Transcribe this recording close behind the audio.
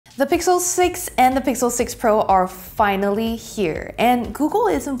The Pixel 6 and the Pixel 6 Pro are finally here, and Google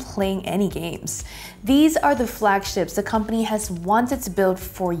isn't playing any games. These are the flagships the company has wanted to build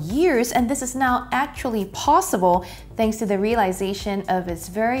for years, and this is now actually possible thanks to the realization of its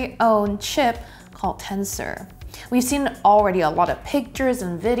very own chip called Tensor. We've seen already a lot of pictures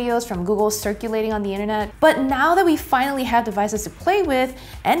and videos from Google circulating on the internet, but now that we finally have devices to play with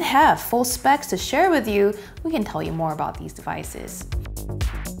and have full specs to share with you, we can tell you more about these devices.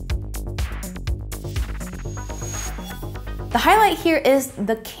 The highlight here is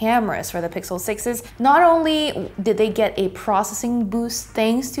the cameras for the Pixel 6s. Not only did they get a processing boost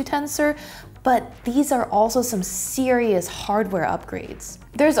thanks to Tensor, but these are also some serious hardware upgrades.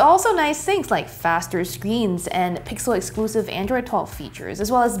 There's also nice things like faster screens and Pixel exclusive Android 12 features, as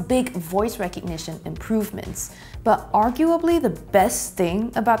well as big voice recognition improvements. But arguably the best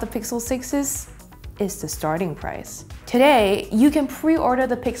thing about the Pixel 6s is the starting price. Today, you can pre-order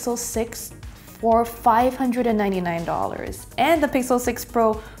the Pixel 6 for $599 and the Pixel 6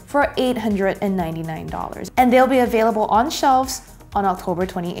 Pro for $899. And they'll be available on shelves on October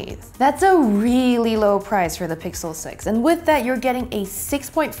 28th. That's a really low price for the Pixel 6. And with that, you're getting a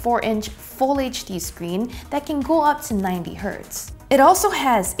 6.4-inch Full HD screen that can go up to 90 Hz. It also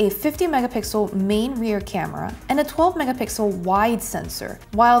has a 50 megapixel main rear camera and a 12 megapixel wide sensor,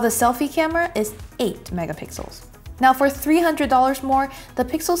 while the selfie camera is 8 megapixels. Now for $300 more, the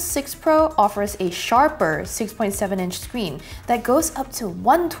Pixel 6 Pro offers a sharper 6.7-inch screen that goes up to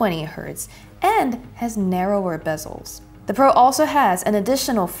 120 Hz and has narrower bezels. The Pro also has an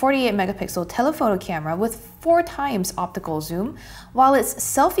additional 48 megapixel telephoto camera with 4 times optical zoom, while its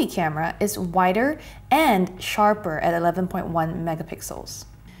selfie camera is wider and sharper at 11.1 megapixels.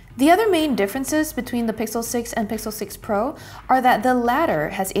 The other main differences between the Pixel 6 and Pixel 6 Pro are that the latter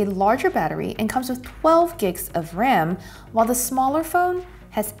has a larger battery and comes with 12 gigs of RAM, while the smaller phone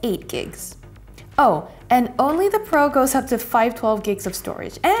has 8 gigs. Oh, and only the Pro goes up to 512 gigs of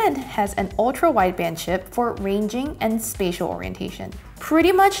storage and has an ultra-wideband chip for ranging and spatial orientation.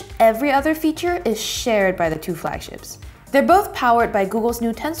 Pretty much every other feature is shared by the two flagships. They're both powered by Google's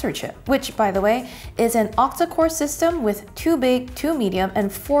new Tensor chip, which, by the way, is an octa-core system with 2 big, 2 medium,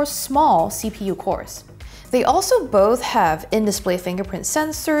 and 4 small CPU cores. They also both have in-display fingerprint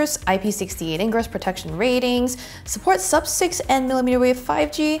sensors, IP68 ingress protection ratings, support sub-6 and millimeter wave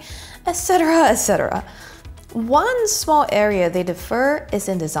 5G, etc., etc. One small area they differ is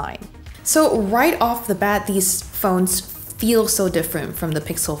in design. So right off the bat, these phones feel so different from the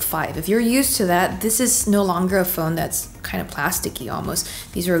Pixel 5. If you're used to that, this is no longer a phone that's kind of plasticky almost.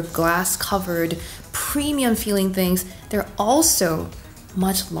 These are glass covered, premium feeling things. They're also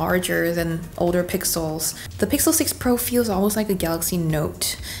much larger than older Pixels. The Pixel 6 Pro feels almost like a Galaxy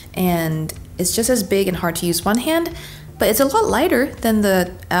Note, and it's just as big and hard to use one hand, but it's a lot lighter than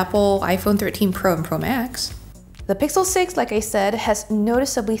the Apple iPhone 13 Pro and Pro Max. The Pixel 6, like I said, has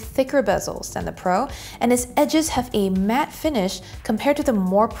noticeably thicker bezels than the Pro, and its edges have a matte finish compared to the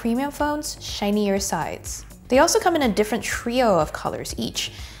more premium phone's shinier sides. They also come in a different trio of colors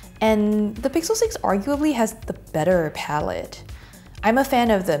each, and the Pixel 6 arguably has the better palette. I'm a fan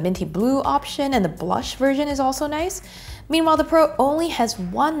of the minty blue option, and the blush version is also nice. Meanwhile, the Pro only has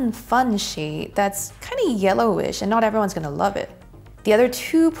one fun shade that's kind of yellowish, and not everyone's gonna love it. The other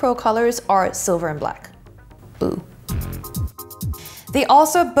two Pro colors are silver and black. Boo. They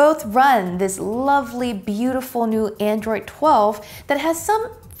also both run this lovely, beautiful new Android 12 that has some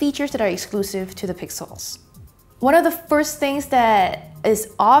features that are exclusive to the Pixels. One of the first things that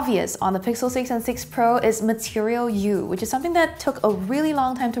is obvious on the Pixel 6 and 6 Pro is Material You, which is something that took a really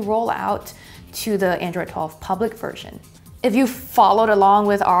long time to roll out to the Android 12 public version. If you followed along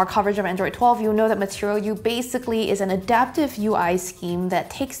with our coverage of Android 12, you'll know that Material You basically is an adaptive UI scheme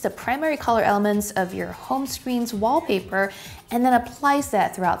that takes the primary color elements of your home screen's wallpaper and then applies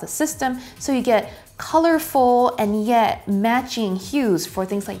that throughout the system, so you get colorful and yet matching hues for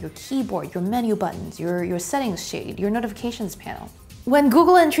things like your keyboard, your menu buttons, your settings shade, your notifications panel. When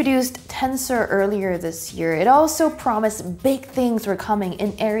Google introduced Tensor earlier this year, it also promised big things were coming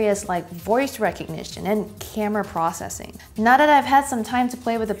in areas like voice recognition and camera processing. Now that I've had some time to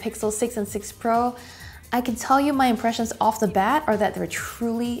play with the Pixel 6 and 6 Pro, I can tell you my impressions off the bat are that they're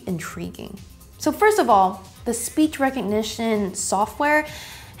truly intriguing. So first of all, the speech recognition software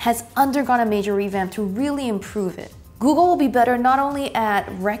has undergone a major revamp to really improve it. Google will be better not only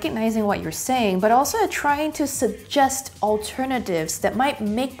at recognizing what you're saying, but also at trying to suggest alternatives that might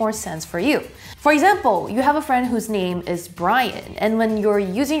make more sense for you. For example, you have a friend whose name is Brian, and when you're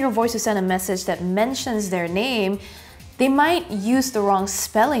using your voice to send a message that mentions their name, they might use the wrong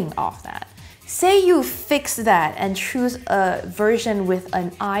spelling of that. Say you fix that and choose a version with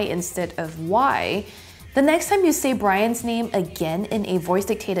an I instead of Y. The next time you say Brian's name again in a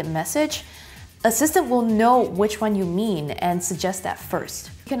voice-dictated message, Assistant will know which one you mean and suggest that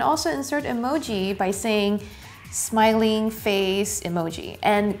first. You can also insert emoji by saying smiling face emoji,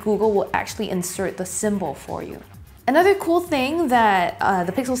 and Google will actually insert the symbol for you. Another cool thing that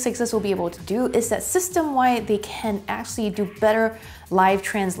the Pixel 6s will be able to do is that system-wide they can actually do better live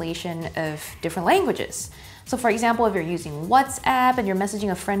translation of different languages. So for example, if you're using WhatsApp and you're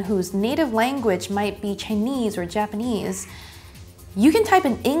messaging a friend whose native language might be Chinese or Japanese, you can type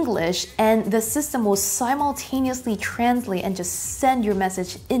in English and the system will simultaneously translate and just send your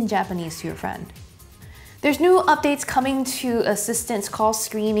message in Japanese to your friend. There's new updates coming to Assistant's call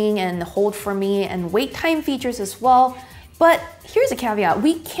screening and hold for me and wait time features as well. But here's a caveat,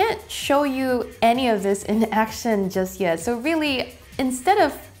 we can't show you any of this in action just yet. So really, instead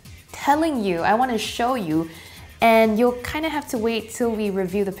of telling you, I want to show you, and you'll kind of have to wait till we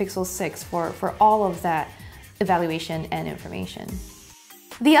review the Pixel 6 for all of that evaluation and information.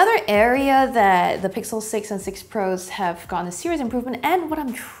 The other area that the Pixel 6 and 6 Pros have gotten a serious improvement, and what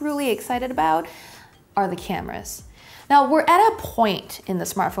I'm truly excited about, are the cameras. Now we're at a point in the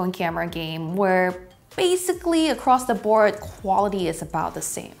smartphone camera game where basically across the board quality is about the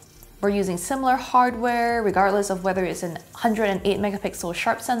same. We're using similar hardware regardless of whether it's an 108 megapixel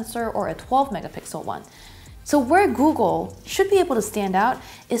sharp sensor or a 12 megapixel one. So where Google should be able to stand out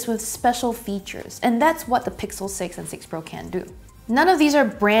is with special features, and that's what the Pixel 6 and 6 Pro can do. None of these are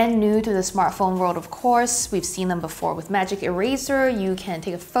brand new to the smartphone world, of course. We've seen them before with Magic Eraser. You can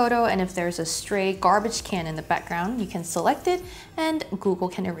take a photo, and if there's a stray garbage can in the background, you can select it and Google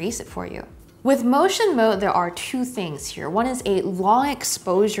can erase it for you. With motion mode, there are two things here. One is a long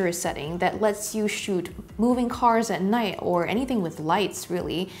exposure setting that lets you shoot moving cars at night or anything with lights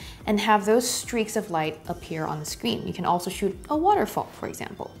really, and have those streaks of light appear on the screen. You can also shoot a waterfall, for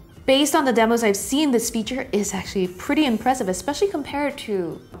example. Based on the demos I've seen, this feature is actually pretty impressive, especially compared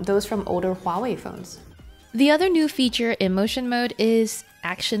to those from older Huawei phones. The other new feature in motion mode is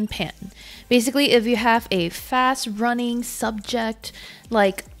action pan. Basically, if you have a fast running subject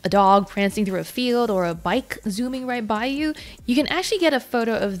like a dog prancing through a field or a bike zooming right by you, you can actually get a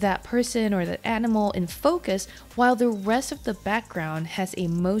photo of that person or that animal in focus while the rest of the background has a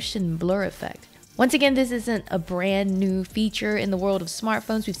motion blur effect. Once again, this isn't a brand new feature in the world of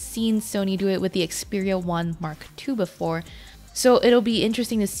smartphones. We've seen Sony do it with the Xperia 1 Mark II before. So it'll be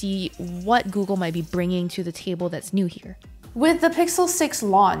interesting to see what Google might be bringing to the table that's new here. With the Pixel 6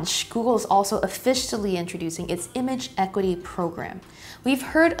 launch, Google is also officially introducing its image equity program. We've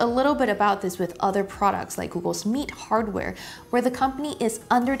heard a little bit about this with other products like Google's Meet hardware, where the company is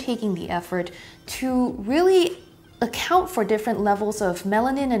undertaking the effort to really account for different levels of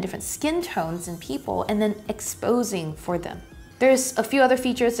melanin and different skin tones in people and then exposing for them. There's a few other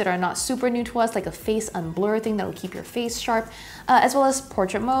features that are not super new to us, like a face unblur thing that will keep your face sharp, as well as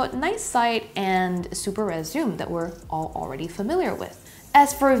portrait mode, night sight, and super res zoom that we're all already familiar with.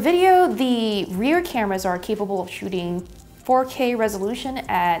 As for video, the rear cameras are capable of shooting 4K resolution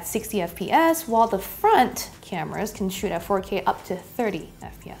at 60 FPS, while the front cameras can shoot at 4K up to 30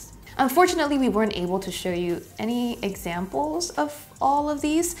 FPS. Unfortunately, we weren't able to show you any examples of all of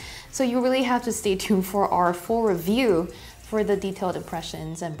these, so you really have to stay tuned for our full review for the detailed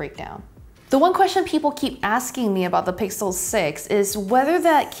impressions and breakdown. The one question people keep asking me about the Pixel 6 is whether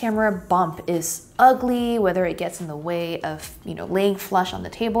that camera bump is ugly, whether it gets in the way of, laying flush on the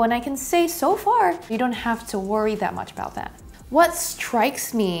table, and I can say so far, you don't have to worry that much about that. What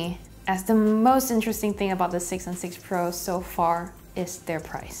strikes me as the most interesting thing about the 6 and 6 Pro so far is their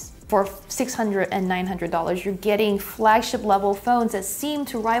price. For $600 and $900, you're getting flagship level phones that seem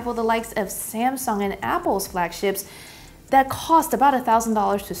to rival the likes of Samsung and Apple's flagships that cost about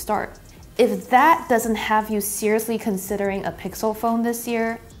 $1,000 to start. If that doesn't have you seriously considering a Pixel phone this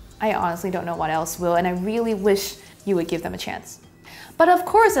year, I honestly don't know what else will, and I really wish you would give them a chance. But of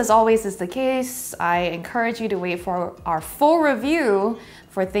course, as always is the case, I encourage you to wait for our full review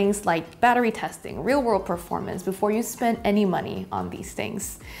for things like battery testing, real-world performance before you spend any money on these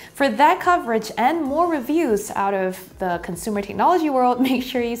things. For that coverage and more reviews out of the consumer technology world, make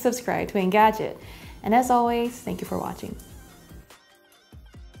sure you subscribe to Engadget. And as always, thank you for watching.